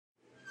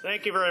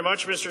Thank you very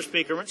much, Mr.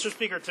 Speaker. Mr.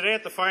 Speaker, today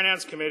at the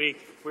Finance Committee,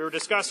 we were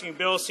discussing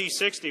Bill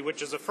C-60,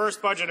 which is the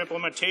first Budget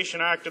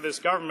Implementation Act of this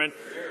government.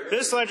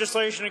 This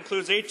legislation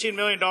includes $18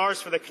 million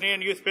for the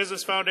Canadian Youth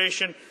Business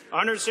Foundation,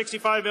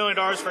 $165 million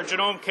for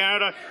Genome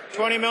Canada,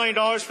 $20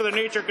 million for the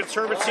Nature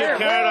Conservancy of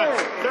Canada,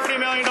 $30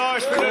 million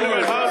for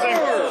Nunavut Housing,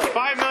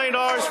 $5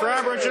 million for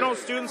Aboriginal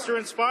students to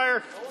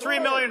Inspire,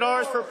 $3 million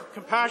for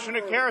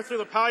Compassionate Care through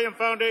the Pallium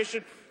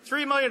Foundation,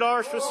 $3 million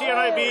for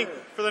CNIB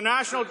for the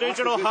National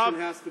Digital Hub.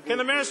 Can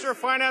the Minister of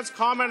Finance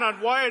comment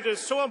on why it is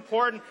so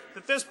important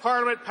that this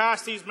Parliament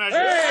pass these measures? The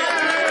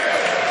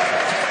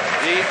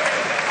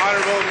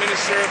Honourable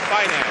Minister of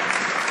Finance.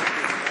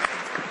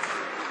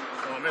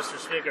 Well, Mr.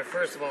 Speaker,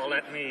 first of all,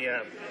 let me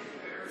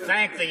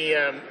thank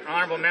the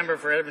Honourable Member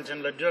for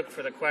Edmonton Leduc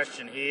for the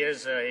question. He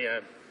is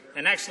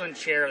an excellent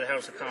chair of the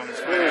House of Commons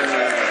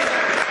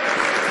Finance.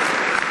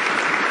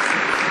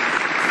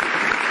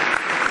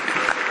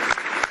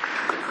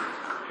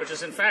 Which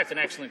is, in fact, an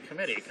excellent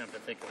committee, come to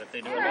think of it.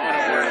 They do a lot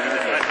of work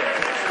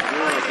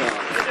in the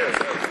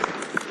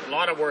budget. A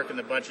lot of work in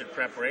the budget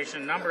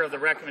preparation. A number of the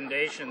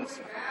recommendations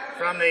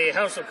from the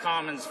House of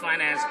Commons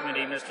Finance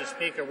Committee, Mr.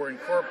 Speaker, were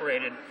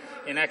incorporated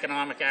in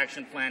Economic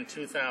Action Plan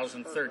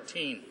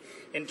 2013.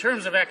 In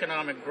terms of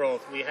economic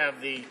growth, we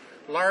have the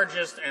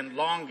largest and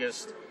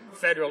longest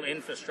federal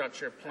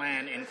infrastructure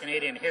plan in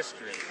Canadian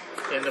history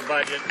in the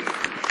budget.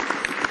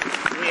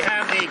 We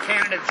have the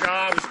Canada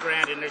Jobs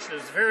Grant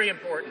Initiative, very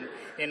important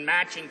in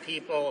matching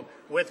people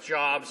with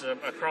jobs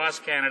across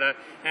Canada,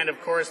 and of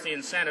course the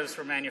incentives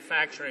for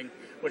manufacturing,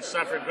 which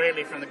suffered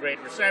greatly from the Great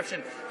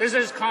Recession. This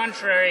is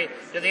contrary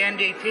to the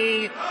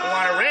NDP, who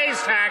want to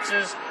raise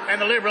taxes, and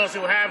the Liberals,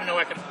 who have no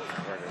economic.